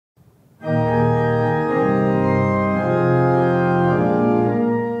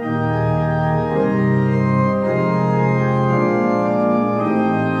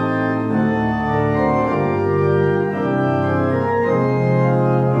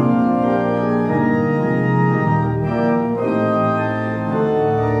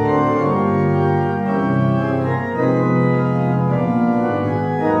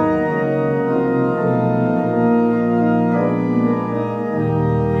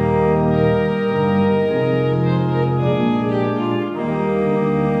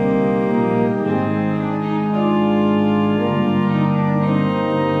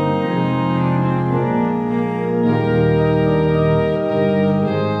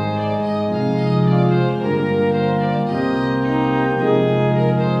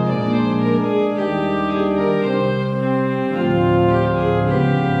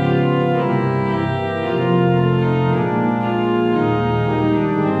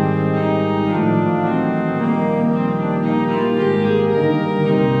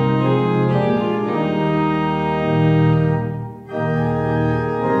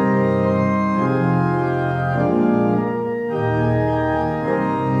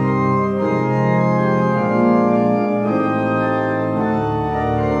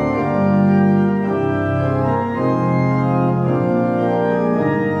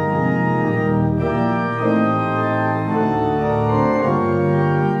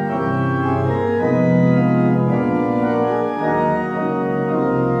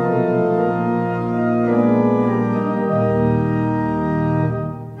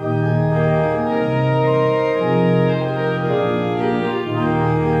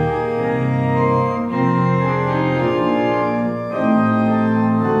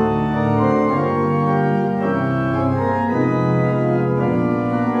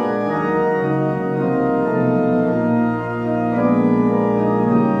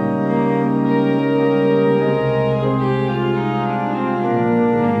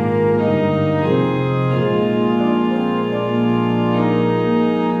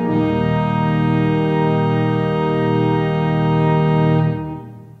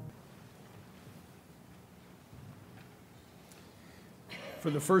For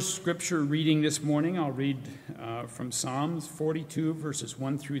the first scripture reading this morning, I'll read from Psalms 42, verses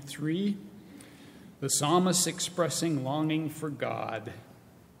 1 through 3. The psalmist expressing longing for God.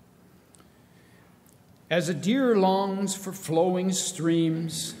 As a deer longs for flowing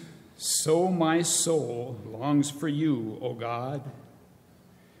streams, so my soul longs for you, O God.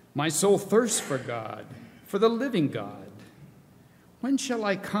 My soul thirsts for God, for the living God. When shall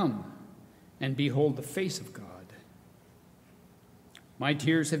I come and behold the face of God? My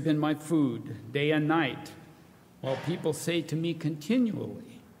tears have been my food day and night, while people say to me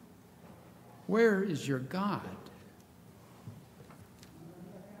continually, "Where is your God?"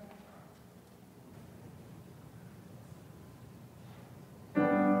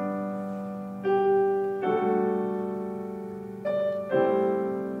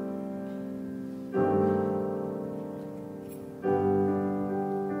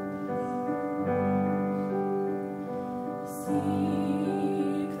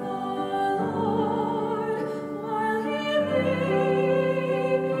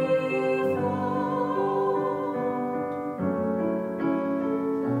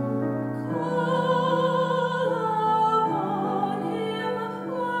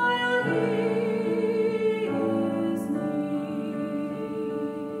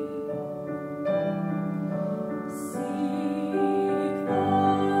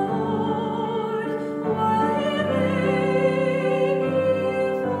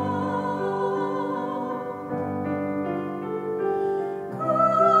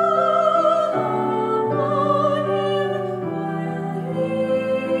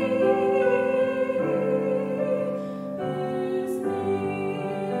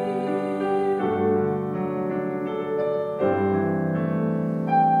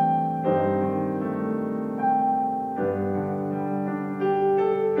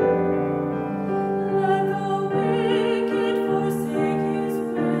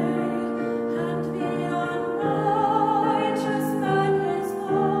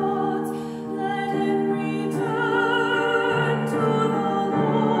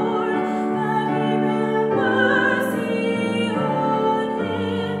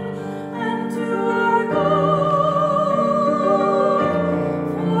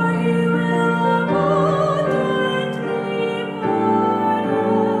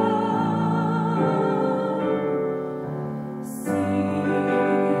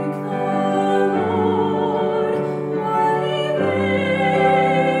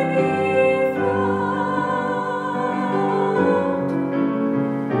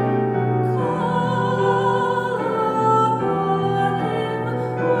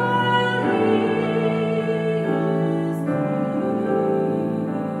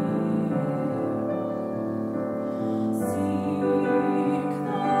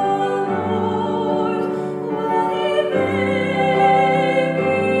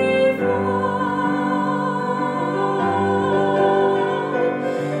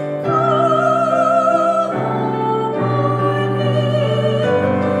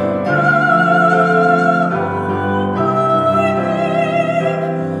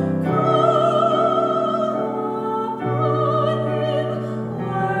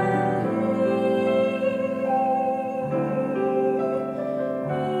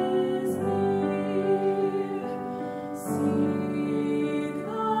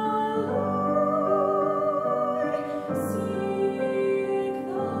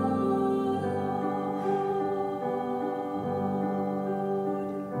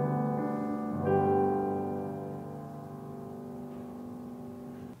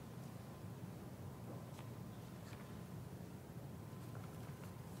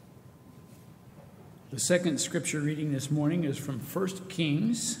 The second scripture reading this morning is from 1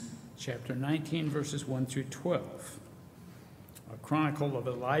 Kings, chapter 19, verses 1 through 12, a chronicle of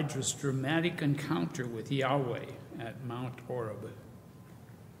Elijah's dramatic encounter with Yahweh at Mount Horeb.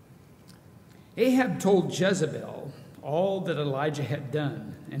 Ahab told Jezebel all that Elijah had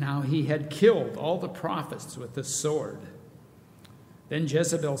done and how he had killed all the prophets with the sword. Then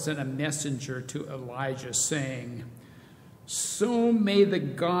Jezebel sent a messenger to Elijah saying, "So may the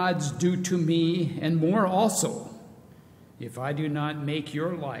gods do to me, and more also, if I do not make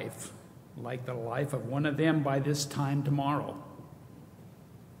your life like the life of one of them by this time tomorrow."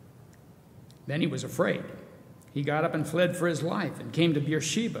 Then he was afraid. He got up and fled for his life and came to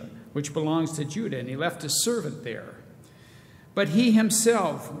Beersheba, which belongs to Judah, and he left his servant there. But he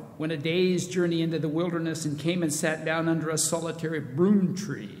himself went a day's journey into the wilderness and came and sat down under a solitary broom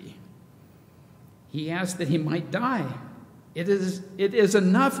tree. He asked that he might die. It is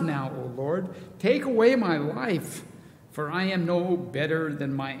enough now, O Lord. Take away my life, for I am no better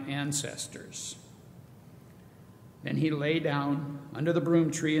than my ancestors." Then he lay down under the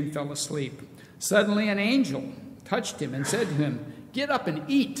broom tree and fell asleep. Suddenly an angel touched him and said to him, "Get up and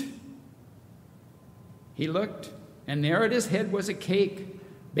eat." He looked, and there at his head was a cake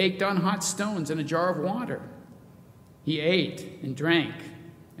baked on hot stones and a jar of water. He ate and drank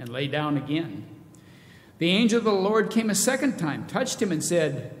and lay down again. The angel of the Lord came a second time, touched him and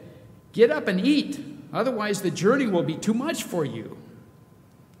said, "Get up and eat, otherwise the journey will be too much for you."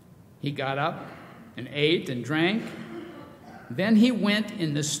 He got up and ate and drank. Then he went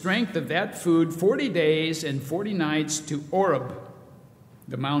in the strength of that food 40 days and 40 nights to Horeb,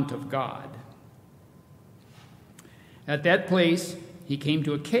 the mount of God. At that place he came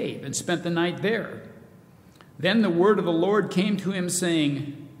to a cave and spent the night there. Then the word of the Lord came to him,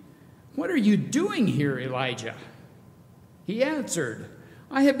 saying, "What are you doing here, Elijah?" He answered,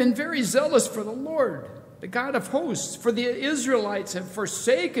 "I have been very zealous for the Lord, the God of hosts, for the Israelites have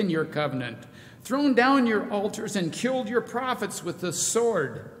forsaken your covenant, thrown down your altars, and killed your prophets with the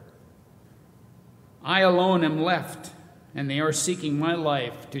sword. I alone am left, and they are seeking my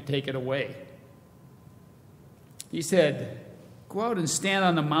life to take it away." He said, "Go out and stand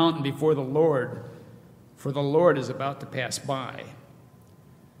on the mountain before the Lord, for the Lord is about to pass by."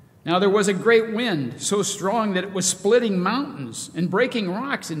 Now there was a great wind, so strong that it was splitting mountains and breaking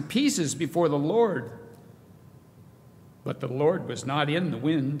rocks in pieces before the Lord. But the Lord was not in the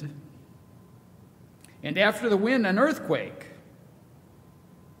wind. And after the wind, an earthquake.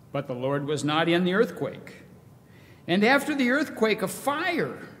 But the Lord was not in the earthquake. And after the earthquake, a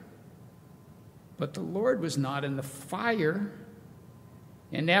fire. But the Lord was not in the fire.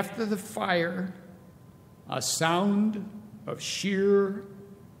 And after the fire, a sound of sheer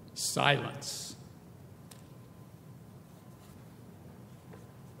silence.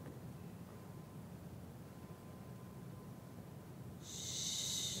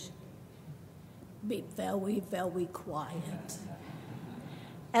 Be very, very quiet.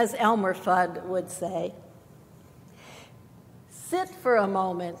 As Elmer Fudd would say, sit for a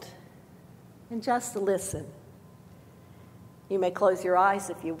moment and just listen. You may close your eyes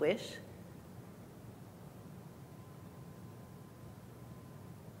if you wish.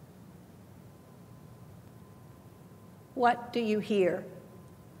 What do you hear?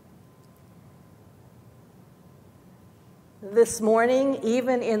 This morning,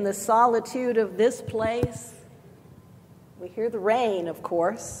 even in the solitude of this place, we hear the rain, of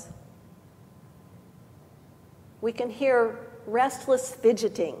course. We can hear restless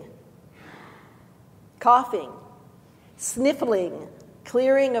fidgeting, coughing, sniffling,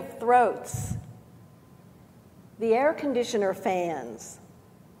 clearing of throats, the air conditioner fans,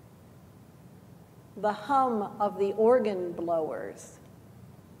 the hum of the organ blowers.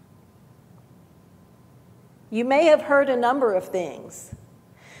 You may have heard a number of things,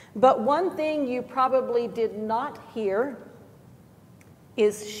 but one thing you probably did not hear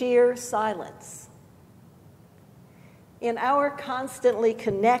is sheer silence. In our constantly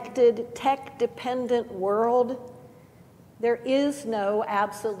connected, tech-dependent world, there is no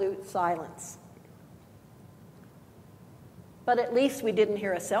absolute silence. But at least we didn't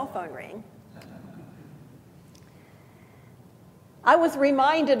hear a cell phone ring. I was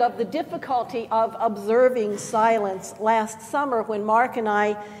reminded of the difficulty of observing silence last summer when Mark and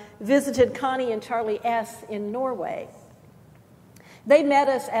I visited Connie and Charlie S. in Norway. They met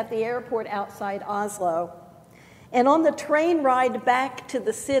us at the airport outside Oslo, and on the train ride back to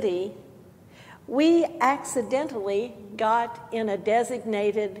the city, we accidentally got in a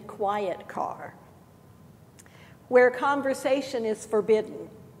designated quiet car where conversation is forbidden.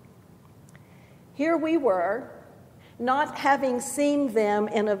 Here we were, not having seen them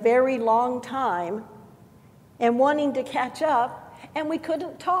in a very long time and wanting to catch up, and we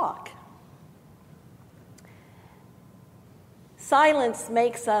couldn't talk. Silence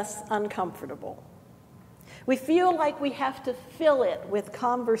makes us uncomfortable. We feel like we have to fill it with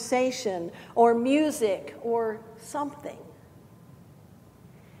conversation or music or something.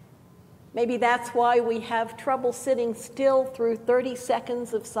 Maybe that's why we have trouble sitting still through 30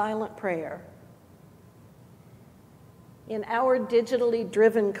 seconds of silent prayer. In our digitally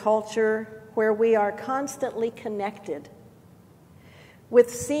driven culture, where we are constantly connected,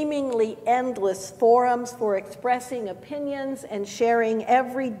 with seemingly endless forums for expressing opinions and sharing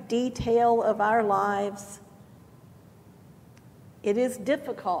every detail of our lives, it is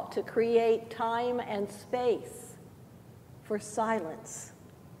difficult to create time and space for silence.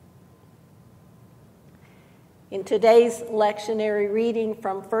 In today's lectionary reading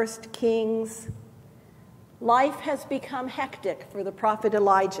from 1 Kings, life has become hectic for the prophet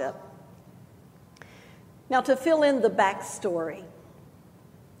Elijah. Now, to fill in the backstory,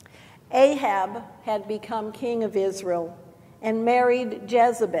 Ahab had become king of Israel and married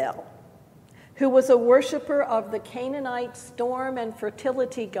Jezebel, who was a worshiper of the Canaanite storm and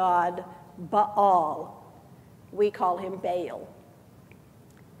fertility god Baal. We call him Baal.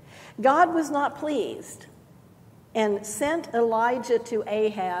 God was not pleased and sent Elijah to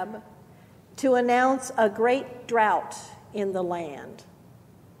Ahab to announce a great drought in the land.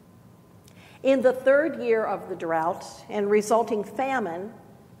 In the 3rd year of the drought and resulting famine,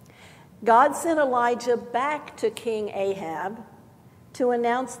 God sent Elijah back to King Ahab to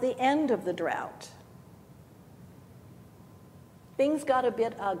announce the end of the drought. Things got a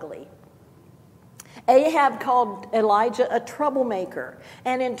bit ugly. Ahab called Elijah a troublemaker,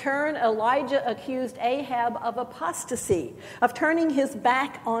 and in turn, Elijah accused Ahab of apostasy, of turning his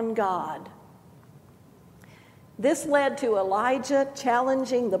back on God. This led to Elijah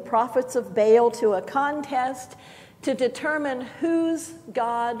challenging the prophets of Baal to a contest to determine whose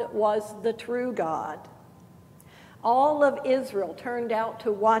God was the true God. All of Israel turned out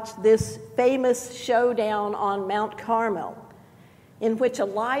to watch this famous showdown on Mount Carmel, in which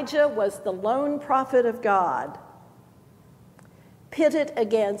Elijah was the lone prophet of God, pitted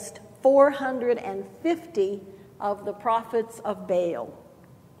against 450 of the prophets of Baal.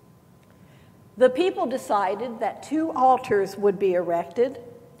 The people decided that 2 altars would be erected,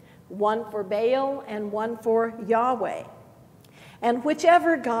 one for Baal and one for Yahweh. And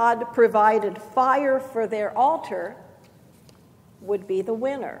whichever God provided fire for their altar would be the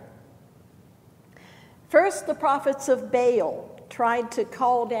winner. First, the prophets of Baal tried to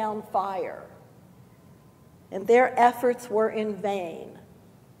call down fire, and their efforts were in vain.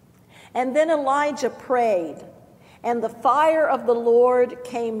 And then Elijah prayed, and the fire of the Lord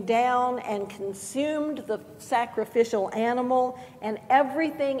came down and consumed the sacrificial animal and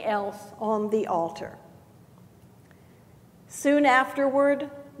everything else on the altar. Soon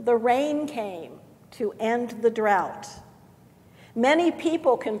afterward, the rain came to end the drought. Many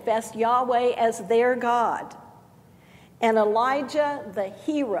people confessed Yahweh as their God, and Elijah, the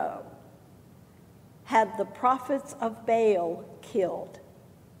hero, had the prophets of Baal killed.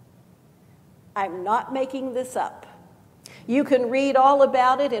 I'm not making this up. You can read all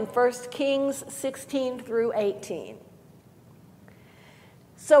about it in 1 Kings 16 through 18.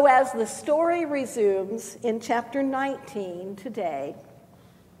 So as the story resumes in chapter 19 today,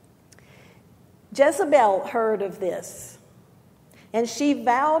 Jezebel heard of this, and she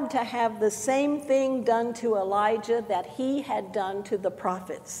vowed to have the same thing done to Elijah that he had done to the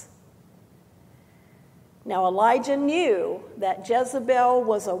prophets. Now Elijah knew that Jezebel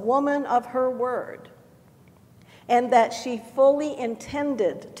was a woman of her word, and that she fully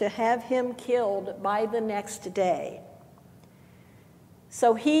intended to have him killed by the next day.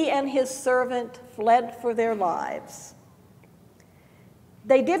 So he and his servant fled for their lives.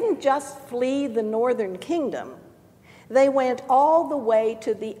 They didn't just flee the northern kingdom. They went all the way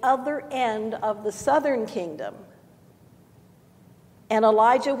to the other end of the southern kingdom. And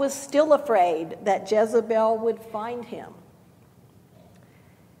Elijah was still afraid that Jezebel would find him.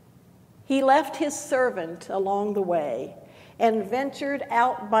 He left his servant along the way and ventured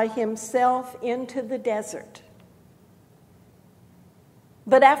out by himself into the desert.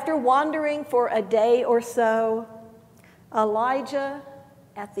 But after wandering for a day or so, Elijah,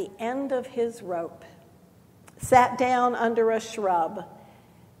 at the end of his rope, sat down under a shrub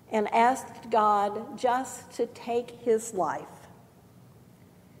and asked God just to take his life.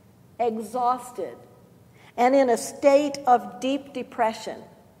 Exhausted and in a state of deep depression,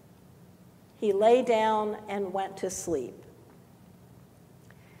 he lay down and went to sleep.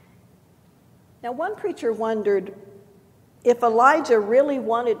 Now, one preacher wondered, if Elijah really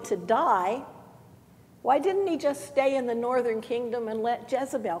wanted to die, why didn't he just stay in the northern kingdom and let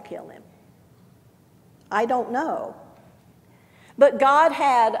Jezebel kill him? I don't know. But God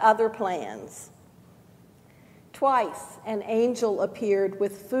had other plans. Twice an angel appeared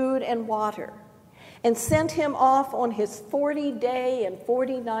with food and water and sent him off on his 40-day and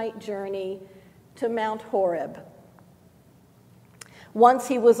 40-night journey to Mount Horeb. Once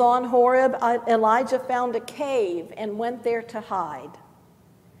he was on Horeb, Elijah found a cave and went there to hide,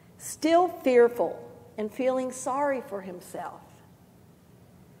 still fearful and feeling sorry for himself.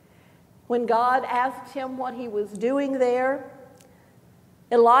 When God asked him what he was doing there,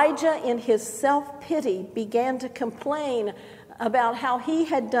 Elijah, in his self-pity, began to complain about how he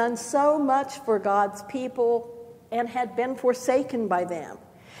had done so much for God's people and had been forsaken by them,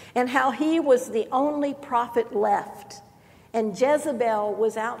 and how he was the only prophet left, and Jezebel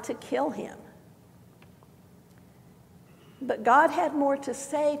was out to kill him. But God had more to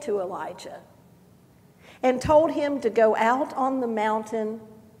say to Elijah and told him to go out on the mountain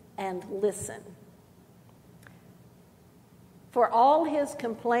and listen. For all his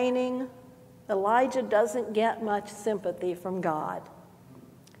complaining, Elijah doesn't get much sympathy from God.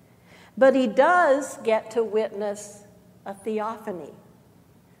 But he does get to witness a theophany,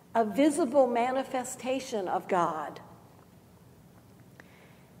 a visible manifestation of God.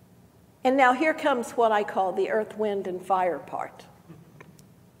 And now here comes what I call the earth, wind, and fire part.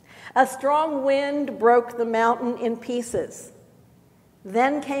 A strong wind broke the mountain in pieces.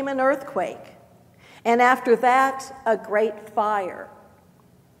 Then came an earthquake, and after that, a great fire.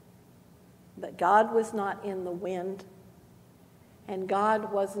 But God was not in the wind, and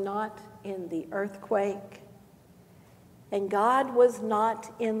God was not in the earthquake, and God was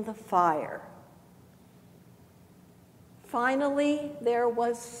not in the fire. Finally, there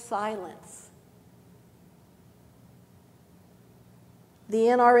was silence. The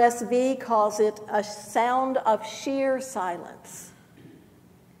NRSV calls it a sound of sheer silence.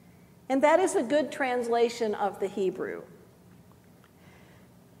 And that is a good translation of the Hebrew.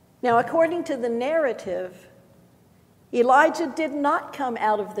 Now, according to the narrative, Elijah did not come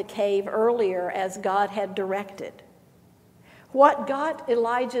out of the cave earlier as God had directed. What got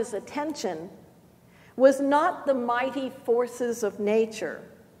Elijah's attention was not the mighty forces of nature.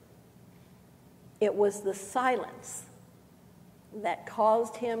 It was the silence that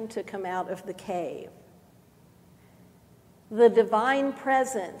caused him to come out of the cave. The divine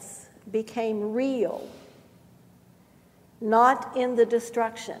presence became real, not in the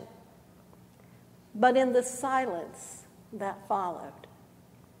destruction, but in the silence that followed.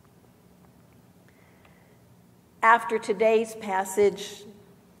 After today's passage,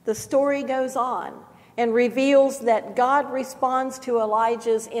 the story goes on and reveals that God responds to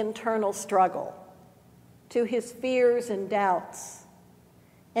Elijah's internal struggle, to his fears and doubts,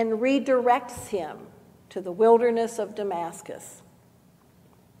 and redirects him to the wilderness of Damascus.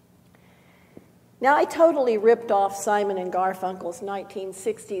 Now, I totally ripped off Simon and Garfunkel's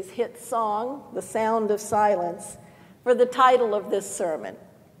 1960s hit song, The Sound of Silence, for the title of this sermon.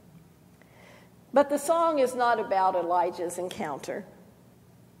 But the song is not about Elijah's encounter.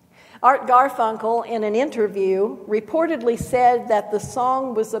 Art Garfunkel, in an interview, reportedly said that the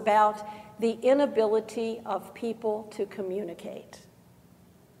song was about the inability of people to communicate.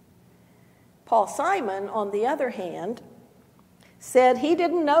 Paul Simon, on the other hand, said he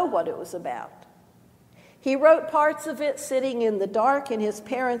didn't know what it was about. He wrote parts of it sitting in the dark in his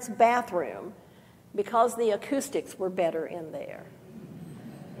parents' bathroom because the acoustics were better in there.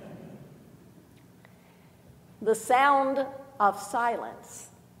 The sound of silence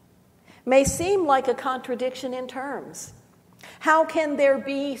may seem like a contradiction in terms. How can there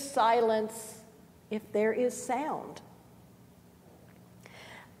be silence if there is sound?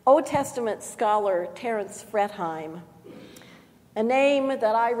 Old Testament scholar Terence Fretheim, a name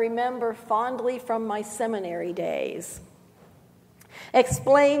that I remember fondly from my seminary days,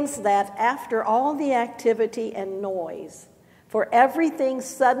 explains that after all the activity and noise, for everything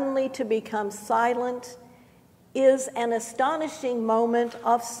suddenly to become silent is an astonishing moment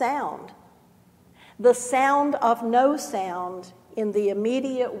of sound, the sound of no sound in the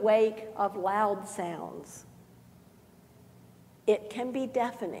immediate wake of loud sounds. It can be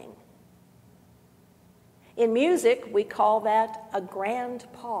deafening. In music, we call that a grand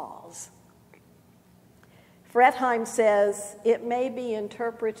pause. Fretheim says it may be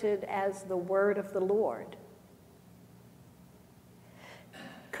interpreted as the word of the Lord.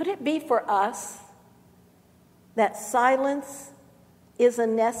 Could it be for us that silence is a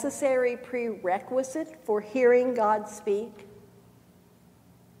necessary prerequisite for hearing God speak?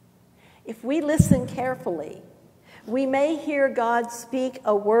 If we listen carefully, we may hear God speak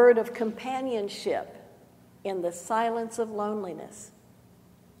a word of companionship in the silence of loneliness,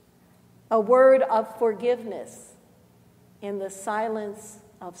 a word of forgiveness in the silence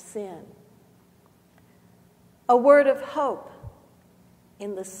of sin, a word of hope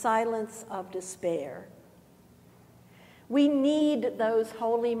in the silence of despair. We need those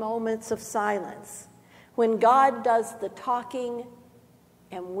holy moments of silence when God does the talking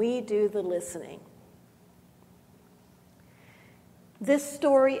and we do the listening. This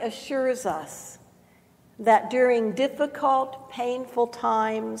story assures us that during difficult, painful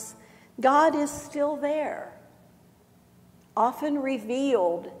times, God is still there, often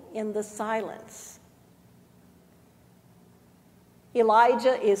revealed in the silence.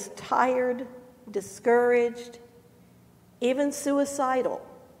 Elijah is tired, discouraged, even suicidal,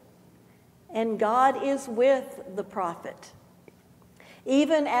 and God is with the prophet.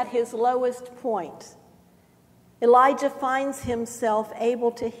 Even at his lowest point, Elijah finds himself able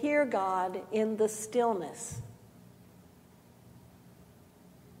to hear God in the stillness.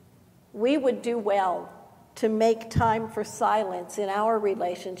 we would do well to make time for silence in our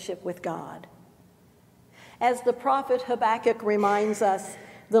relationship with God. As the prophet Habakkuk reminds us,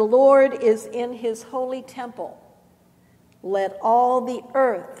 the Lord is in his holy temple. Let all the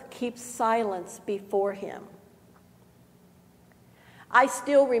earth keep silence before him. I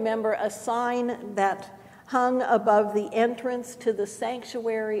still remember a sign that hung above the entrance to the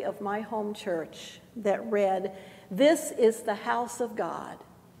sanctuary of my home church that read, "This is the house of God.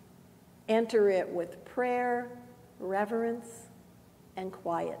 Enter it with prayer, reverence, and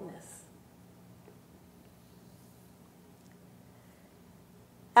quietness."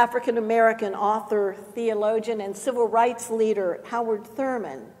 African-American author, theologian, and civil rights leader Howard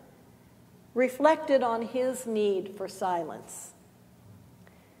Thurman reflected on his need for silence.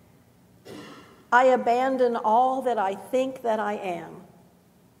 "I abandon all that I think that I am,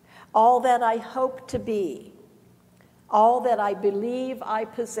 all that I hope to be, all that I believe I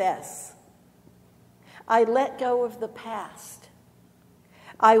possess. I let go of the past.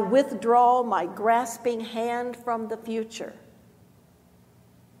 I withdraw my grasping hand from the future.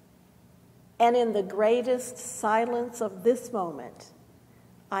 And in the greatest silence of this moment,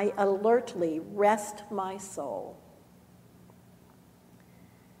 I alertly rest my soul."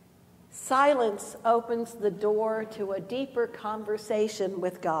 Silence opens the door to a deeper conversation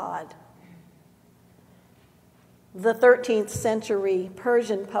with God. The 13th century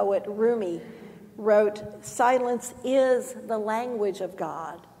Persian poet Rumi wrote, "Silence is the language of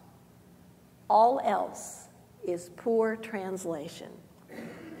God. All else is poor translation."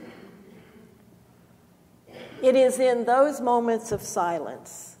 It is in those moments of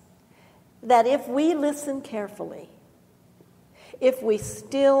silence that if we listen carefully, if we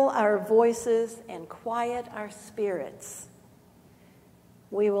still our voices and quiet our spirits,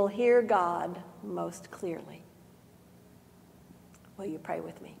 we will hear God most clearly. Will you pray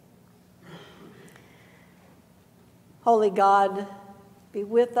with me? Holy God, be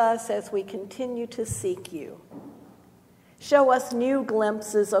with us as we continue to seek you. Show us new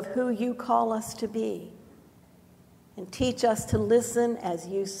glimpses of who you call us to be, and teach us to listen as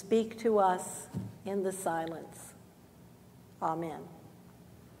you speak to us in the silence. Amen.